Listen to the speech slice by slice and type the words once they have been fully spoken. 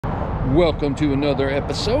Welcome to another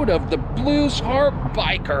episode of the Herwaldt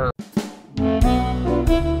Biker.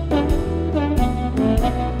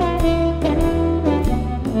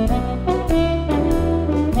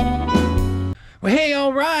 Well, hey,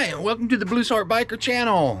 all right. Welcome to the Herwaldt Biker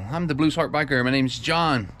channel. I'm the Herwaldt Biker. My name's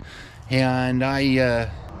John, and I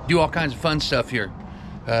do all kinds of fun stuff here.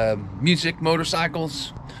 Music,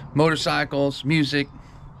 motorcycles, music.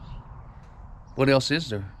 What else is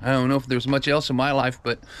there? I don't know if there's much else in my life,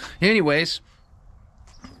 but anyways,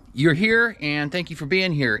 you're here, and thank you for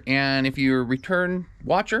being here. And if you're a return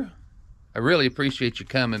watcher, I really appreciate you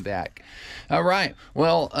coming back. All right.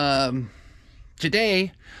 Well,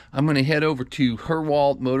 today I'm going to head over to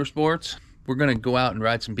Herwaldt Motorsports. We're going to go out and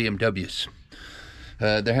ride some BMWs.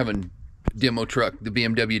 They're having demo truck, the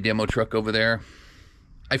BMW demo truck over there.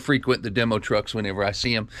 I frequent the demo trucks whenever I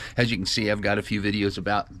see them. As you can see, I've got a few videos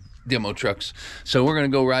about demo trucks. So we're going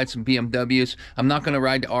to go ride some BMWs. I'm not going to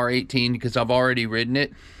ride the R18 because I've already ridden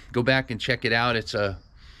it. Go back and check it out. It's a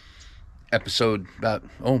episode about,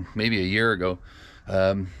 maybe a year ago.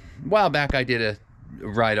 A while back I did a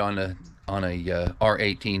ride on a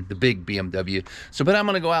R18, the big BMW. So, but I'm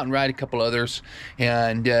going to go out and ride a couple others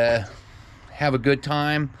and have a good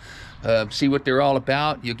time. See what they're all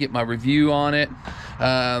about. You'll get my review on it.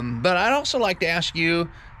 But I'd also like to ask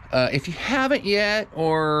you, if you haven't yet,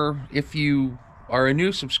 or if you are a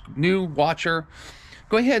new watcher,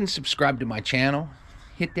 go ahead and subscribe to my channel.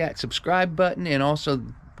 Hit that subscribe button, and also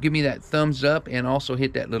give me that thumbs up, and also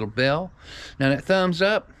hit that little bell. Now that thumbs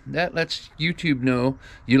up, that lets YouTube know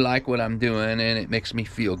you like what I'm doing, and it makes me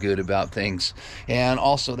feel good about things. And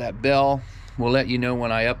also that bell will let you know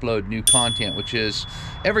when I upload new content, which is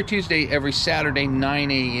every Tuesday, every Saturday,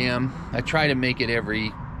 9 a.m. I try to make it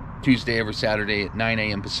every Tuesday, every Saturday at 9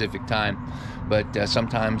 a.m. Pacific time, but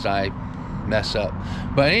sometimes I mess up.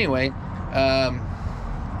 But anyway,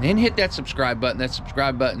 then hit that subscribe button. That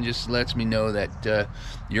subscribe button just lets me know that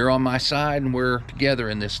you're on my side and we're together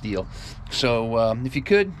in this deal. So if you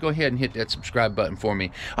could, go ahead and hit that subscribe button for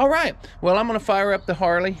me. All right, well, I'm going to fire up the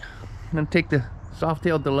Harley. I'm going to take the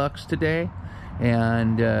Softail Deluxe today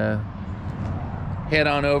and head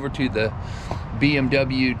on over to the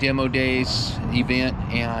BMW Demo Days event,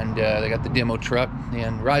 and they got the demo truck,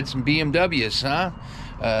 and ride some BMWs, huh?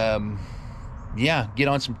 Yeah, get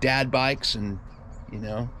on some dad bikes, and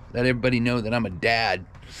let everybody know that I'm a dad.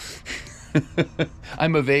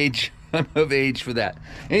 I'm of age. I'm of age for that.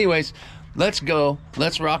 Anyways, let's go.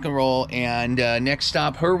 Let's rock and roll. And next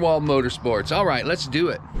stop, Herwaldt Motorsports. All right, let's do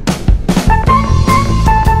it.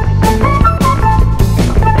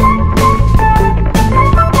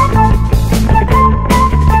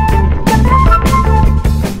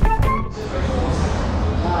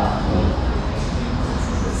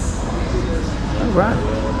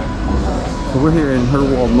 So we're here in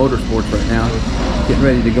Herwaldt Motorsports right now, getting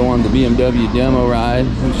ready to go on the BMW demo ride.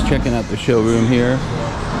 I'm just checking out the showroom here.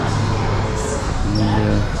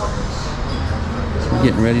 And we're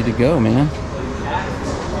getting ready to go, man.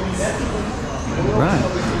 All right,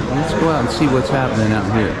 let's go out and see what's happening out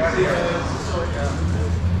here.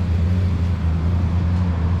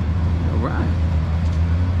 All right.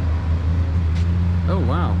 Oh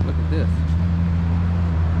wow, look at this.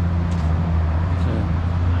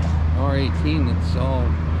 R18, it's all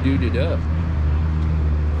duded up.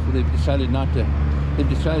 So they've decided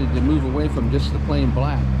to move away from just the plain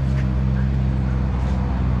black.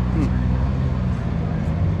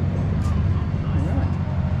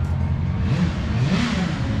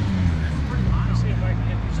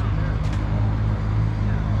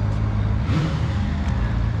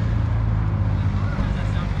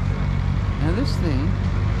 Now this thing,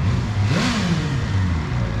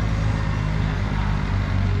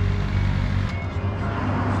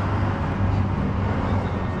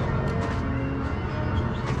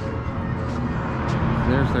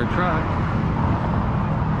 there's their truck.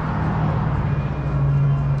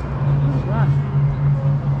 All right.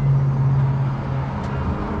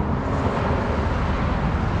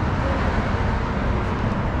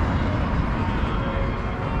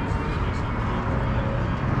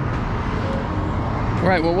 All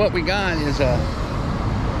right, well, what we got is a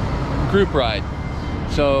group ride.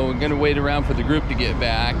 So we're gonna wait around for the group to get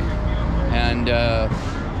back, and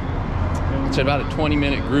it's about a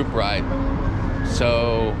 20-minute group ride.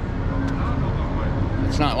 So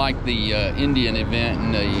it's not like the Indian event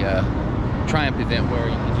and the Triumph event where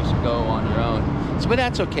you can just go on your own. So, but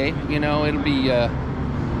that's okay. It'll be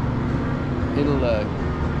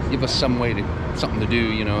give us something to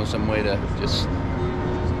do. Some way to just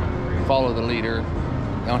follow the leader.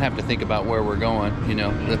 Don't have to think about where we're going.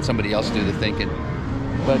 Let somebody else do the thinking.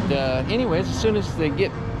 But anyways, as soon as they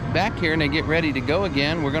get back here and they get ready to go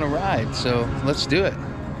again, we're gonna ride. So let's do it.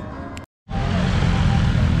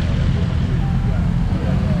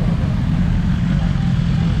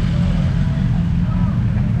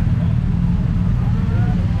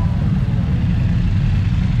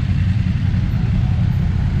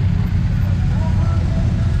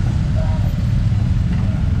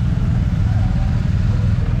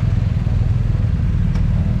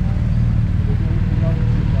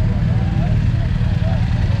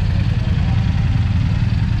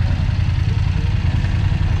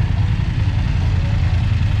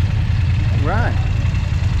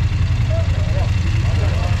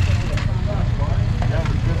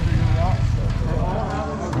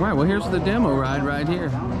 Alright, well here's the demo ride right here.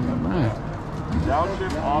 Alright.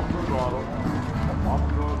 Downshift off the throttle. Off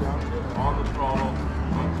the throttle, downshift on the throttle.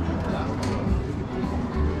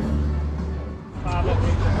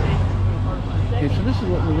 Okay, so this is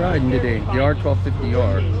what we're riding today, the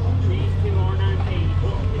R1250R.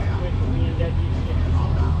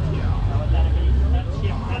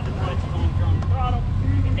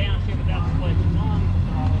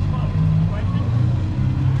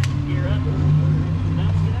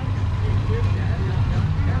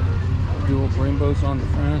 Dual Brembos on the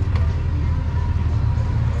front.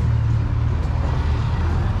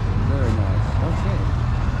 Very nice. Okay.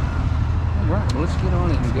 Alright, well let's get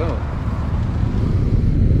on it and go.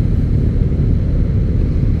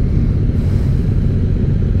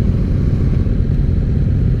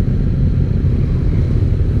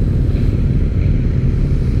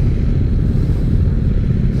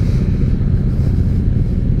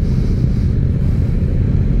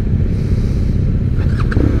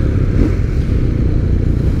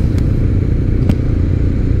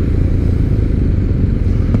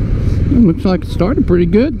 Looks like it started pretty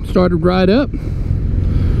good. Started right up.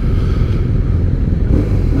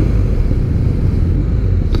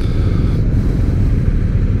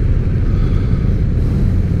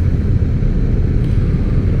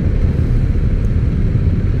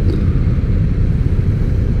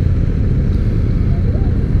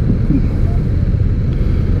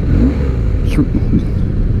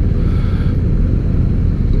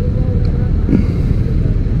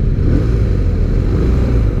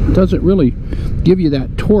 Doesn't really give you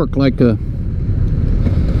that torque like a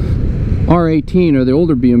R18 or the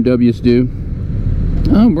older BMWs do.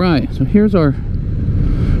 Alright, so here's our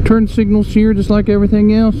turn signals here, just like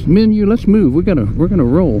everything else. Menu, let's move. We're gonna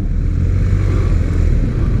roll.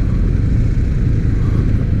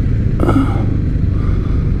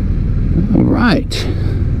 Alright.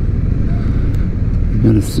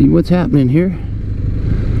 Gotta see what's happening here.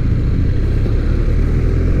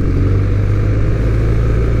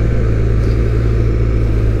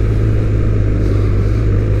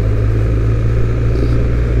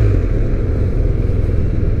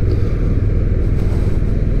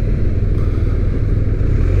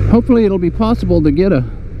 Hopefully it'll be possible to get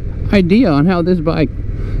an idea on how this bike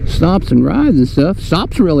stops and rides and stuff.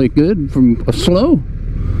 Stops really good from a slow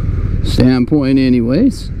standpoint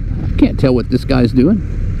anyways. I can't tell what this guy's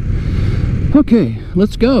doing. Okay,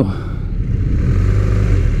 let's go.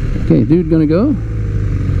 Okay, dude gonna go.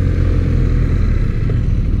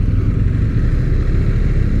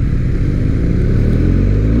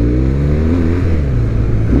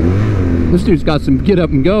 This dude's got some get up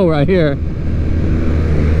and go right here.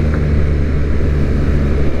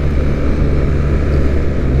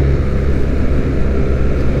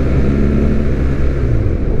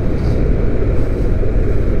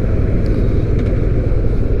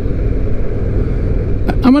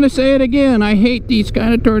 I'm going to say it again, I hate these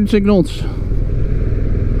kind of turn signals.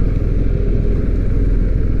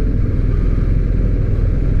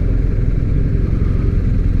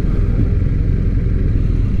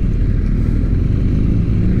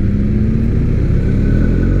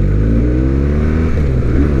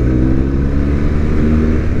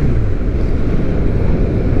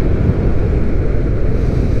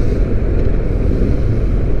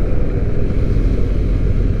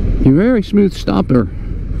 You're a very smooth stopper.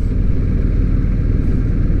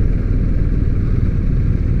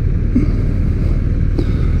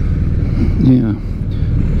 Yeah,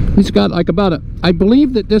 it's got like about a, I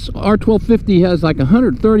believe that this R1250 has like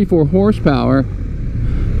 134 horsepower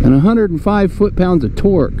and 105 foot-pounds of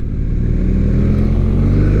torque.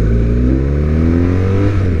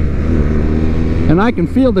 And I can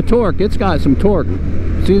feel the torque. It's got some torque.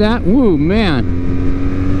 See that? Woo, man.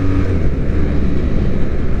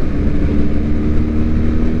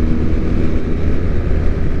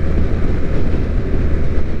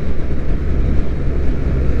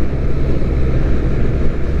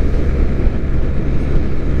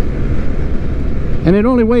 And it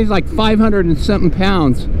only weighs like 500 and something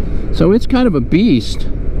pounds, so it's kind of a beast.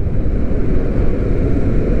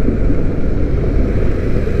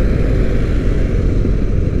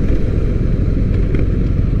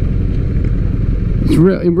 It's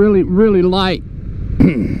really light.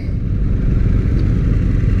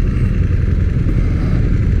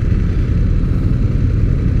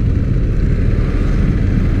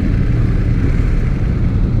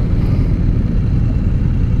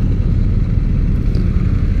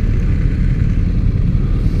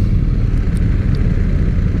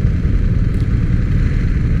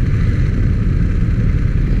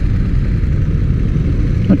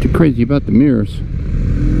 Not too crazy about the mirrors.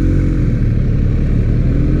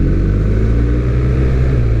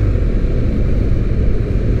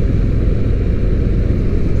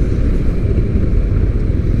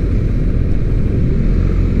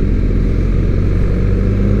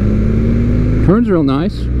 Turns real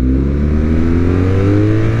nice.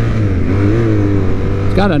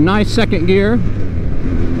 It's got a nice second gear,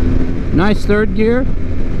 nice third gear.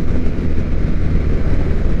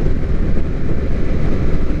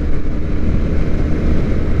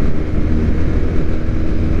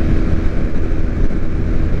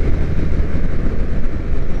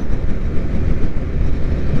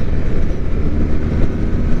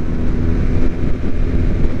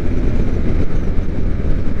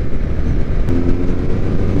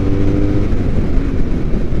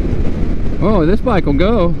 Oh, this bike will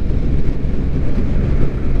go.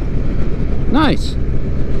 Nice.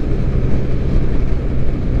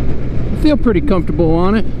 I feel pretty comfortable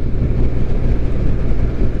on it.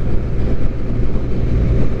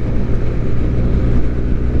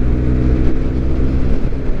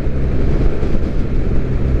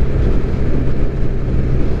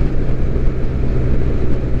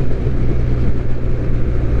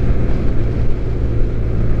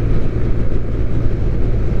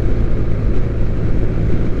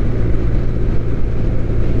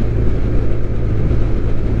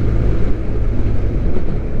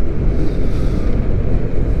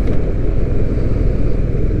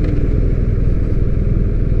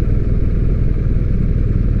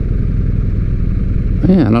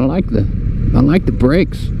 Man, I like the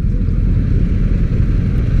brakes.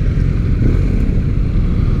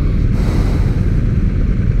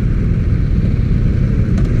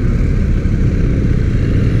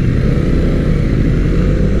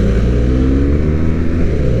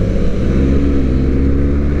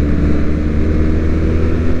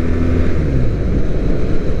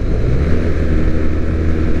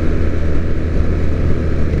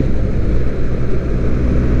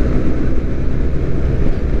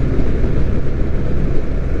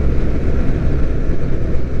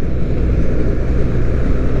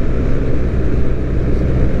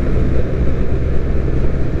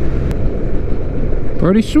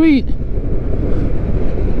 Pretty sweet.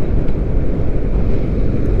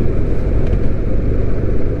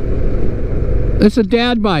 It's a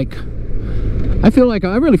dad bike. I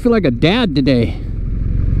really feel like a dad today.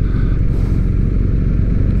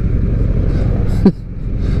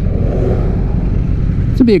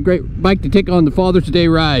 This would be a great bike to take on the Father's Day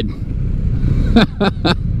ride. You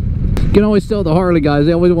can always tell the Harley guys,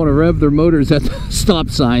 they always want to rev their motors at the stop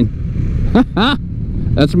sign.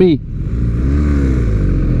 That's me.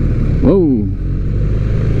 Whoa.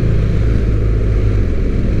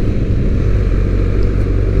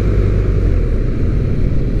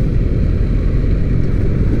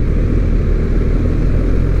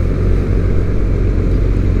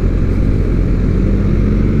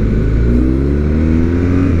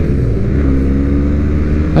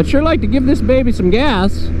 I'd sure like to give this baby some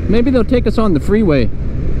gas. Maybe they'll take us on the freeway,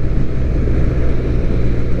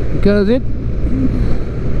 because it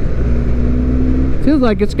feels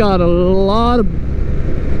like it's got a lot of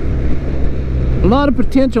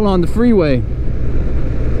potential on the freeway.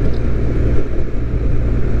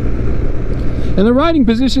 And the riding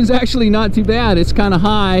position is actually not too bad. It's kind of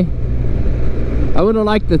high. I'd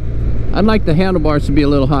like the handlebars to be a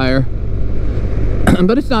little higher.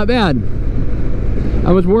 But it's not bad. I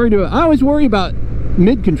always worry about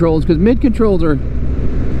mid controls, because mid controls are,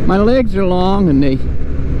 my legs are long and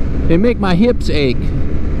they make my hips ache.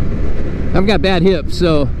 I've got bad hips,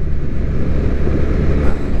 so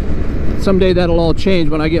someday that'll all change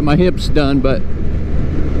when I get my hips done. But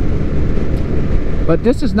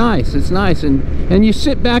this is nice. It's nice, and you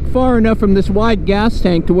sit back far enough from this wide gas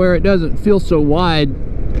tank to where it doesn't feel so wide.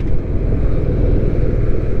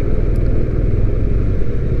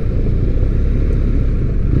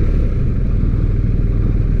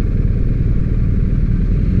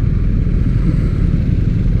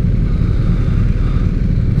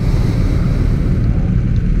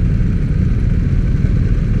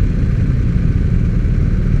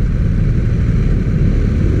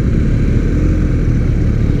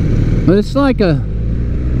 But it's like a,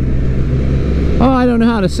 oh, I don't know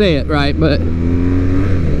how to say it right, but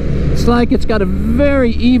it's like it's got a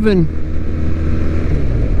very even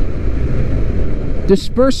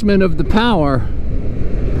disbursement of the power.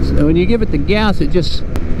 So when you give it the gas, it just,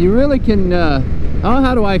 you really can, oh,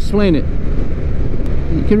 how do I explain it?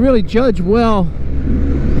 You can really judge well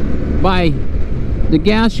by the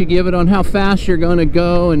gas you give it on how fast you're going to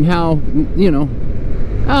go and how, you know,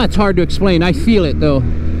 it's hard to explain. I feel it though.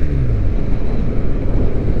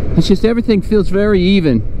 It's just everything feels very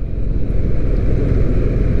even.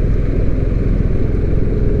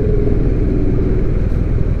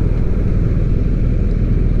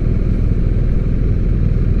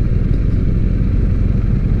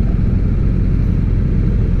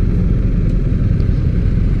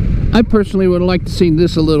 I personally would like to see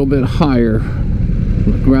this a little bit higher,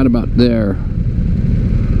 like right about there.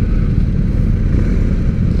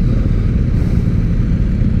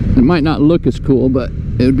 It might not look as cool, but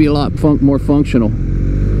it would be a lot more functional.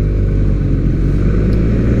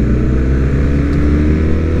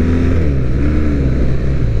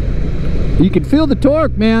 You can feel the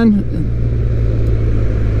torque, man.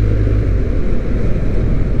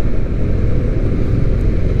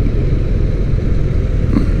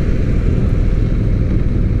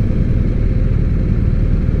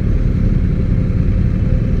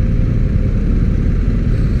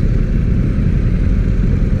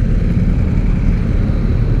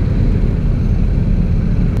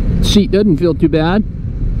 Seat doesn't feel too bad.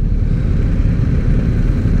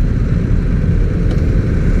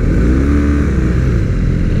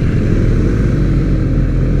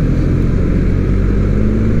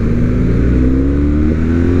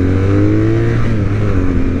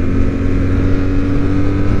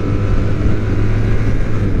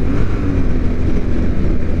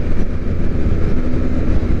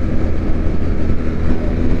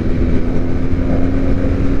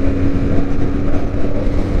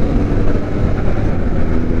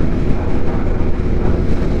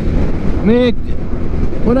 I mean,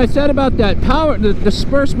 what I said about that power, the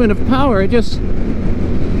disbursement of power, it just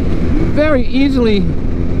very easily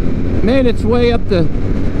made its way up to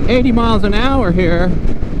 80 miles an hour here,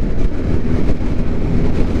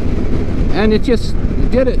 and it just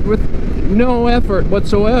did it with no effort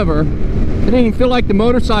whatsoever. It didn't even feel like the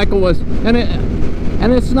motorcycle was, and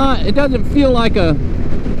it's not, it doesn't feel like a,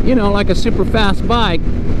 you know, like a super fast bike.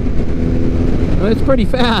 It's pretty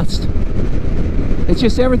fast. It's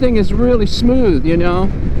just everything is really smooth, you know,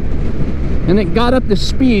 and it got up the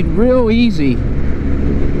speed real easy.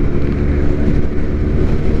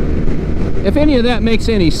 If any of that makes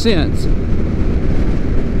any sense.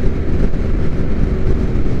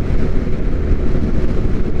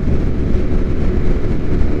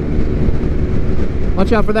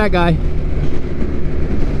 Watch out for that guy.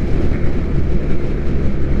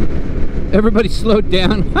 Everybody slowed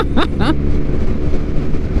down.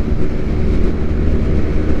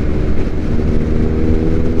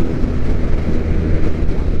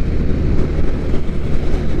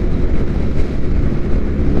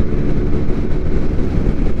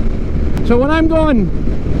 So when I'm going,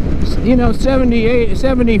 you know, 78,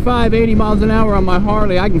 75, 80 miles an hour on my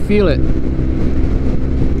Harley, I can feel it.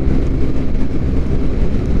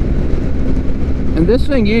 And this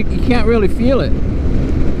thing, you can't really feel it.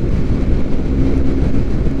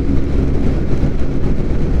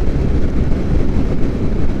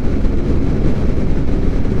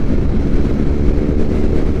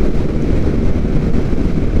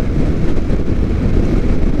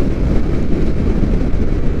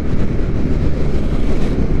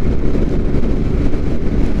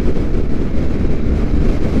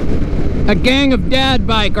 A gang of dad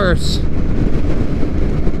bikers.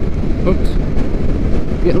 Oops.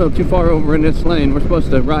 Getting a little too far over in this lane. We're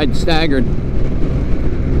supposed to ride staggered.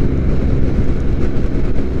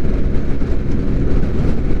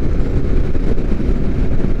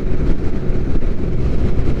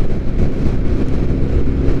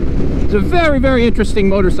 It's a very, very interesting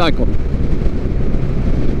motorcycle.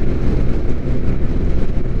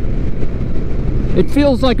 It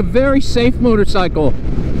feels like a very safe motorcycle.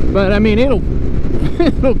 But I mean, it'll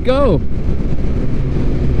go.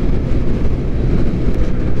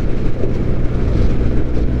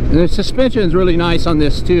 And the suspension is really nice on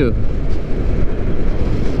this too.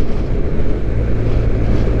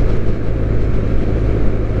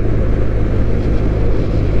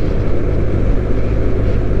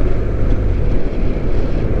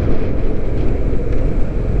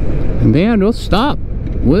 And man, we'll stop.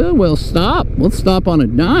 We'll stop. We'll stop on a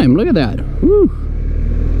dime. Look at that. Whew.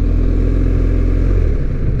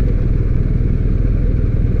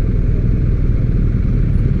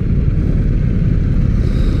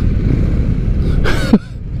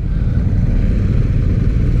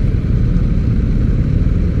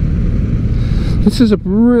 This is a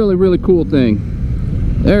really, really cool thing.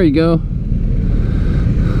 There you go.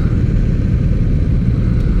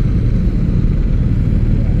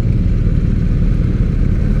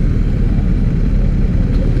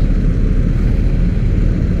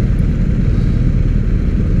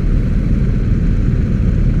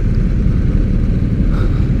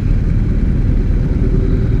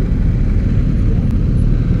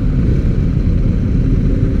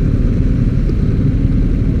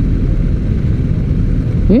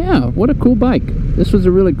 Yeah, what a cool bike. This was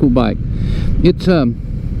a really cool bike. It's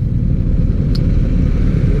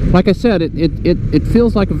like I said, it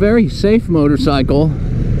feels like a very safe motorcycle.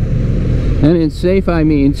 And in safe I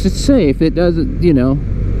mean it's safe. It doesn't, you know,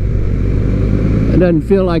 it doesn't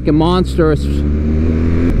feel like a monster.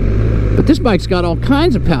 But this bike's got all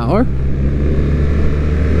kinds of power.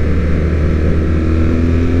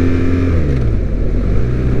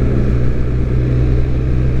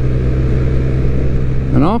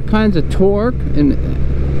 And all kinds of torque, and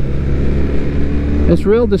it's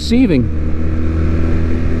real deceiving.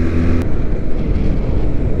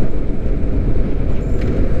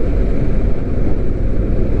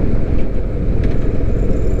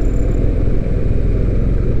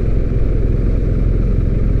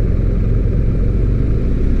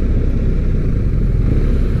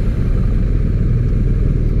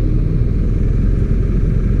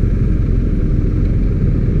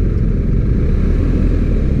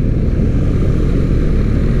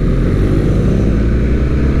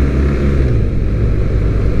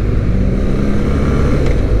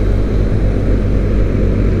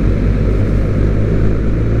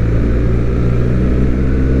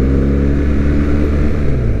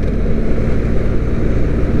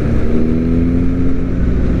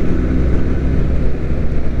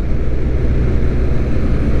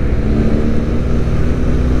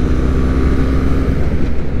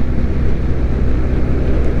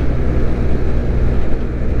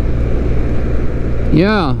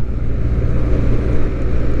 Yeah.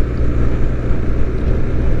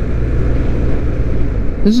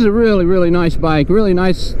 This is a really, really nice bike. Really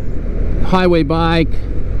nice highway bike.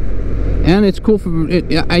 And it's cool for it.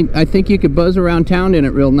 I think you could buzz around town in it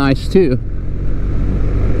real nice too.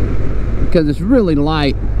 Because it's really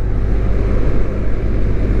light.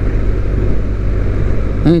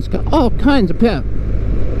 And it's got all kinds of pep.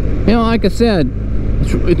 You know, like I said,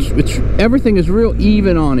 it's everything is real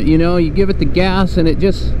even on it, you know. You give it the gas and it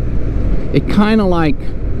kind of like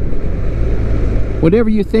whatever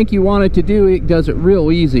you think you want it to do, it does it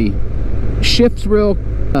real easy. Shifts real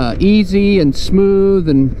easy and smooth,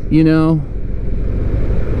 and you know,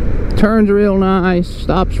 turns real nice,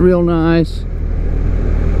 stops real nice.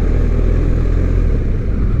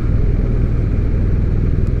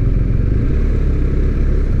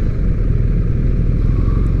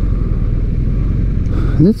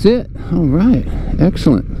 And that's it. All right,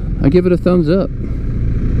 excellent. I give it a thumbs up.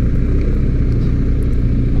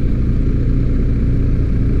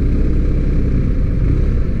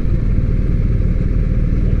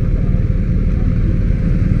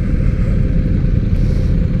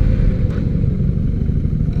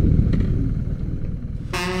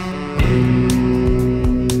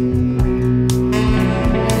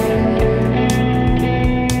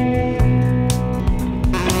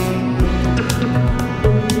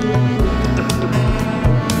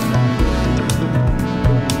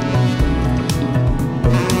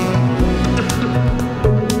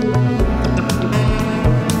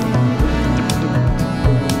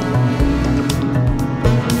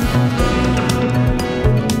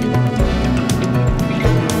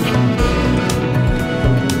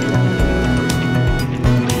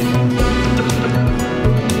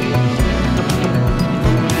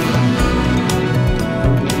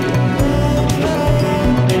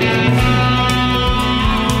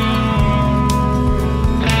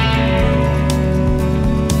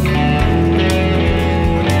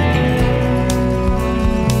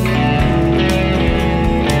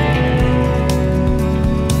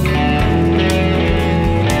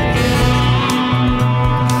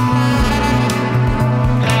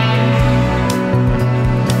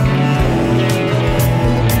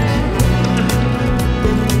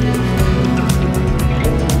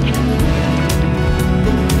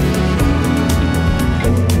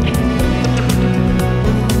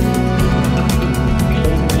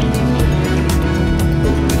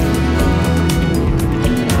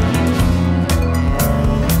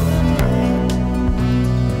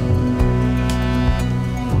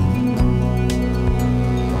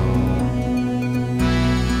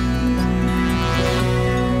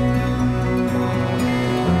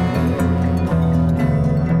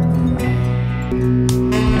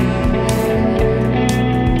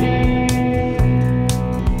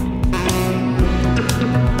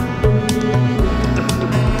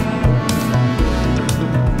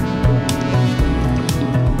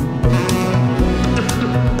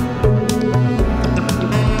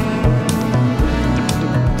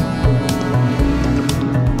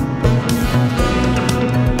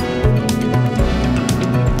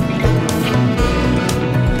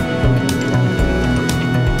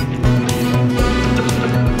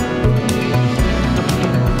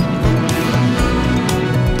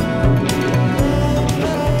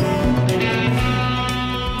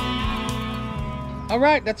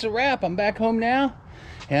 right, that's a wrap. I'm back home now,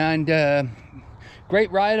 and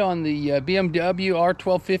great ride on the BMW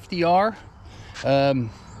R1250R.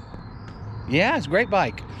 Yeah, it's a great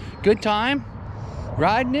bike. Good time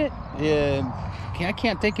riding it. I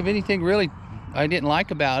can't think of anything really I didn't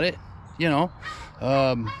like about it, you know.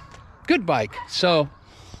 Good bike. So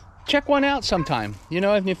check one out sometime, you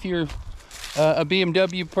know. And if you're a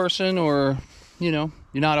BMW person, or you know,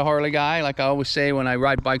 you're not a Harley guy, like I always say when I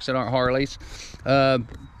ride bikes that aren't Harleys,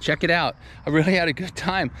 check it out. I really had a good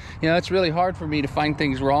time. You know, it's really hard for me to find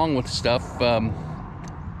things wrong with stuff.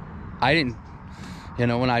 I didn't, you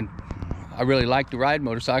know, when I really like to ride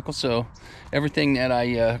motorcycles, so everything that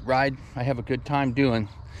I ride, I have a good time doing,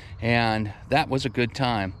 and that was a good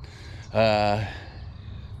time.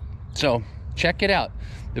 So check it out,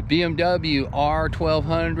 the BMW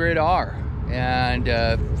R1200R, and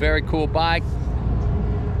very cool bike,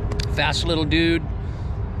 fast little dude.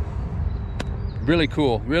 Really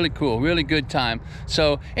cool, really good time.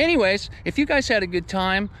 So anyways, if you guys had a good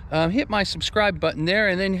time, hit my subscribe button there,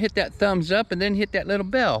 and then hit that thumbs up, and then hit that little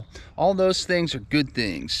bell. All those things are good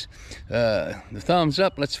things. The thumbs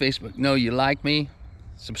up lets Facebook know you like me.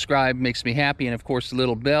 Subscribe makes me happy, and of course the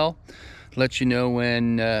little bell lets you know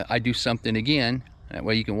when I do something again. That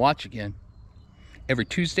way you can watch again. Every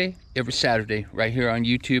Tuesday, every Saturday, right here on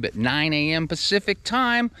YouTube at 9 a.m. Pacific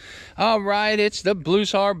time. All right, it's the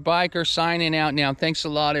Bluesheart Biker signing out now. Thanks a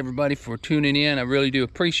lot, everybody, for tuning in. I really do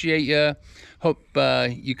appreciate you. Hope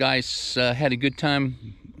you guys had a good time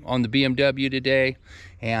on the BMW today,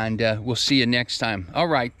 and we'll see you next time. All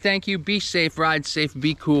right, thank you. Be safe, ride safe,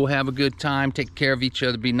 be cool, have a good time, take care of each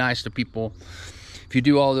other, be nice to people. If you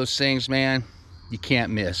do all those things, man, you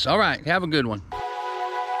can't miss. All right, have a good one.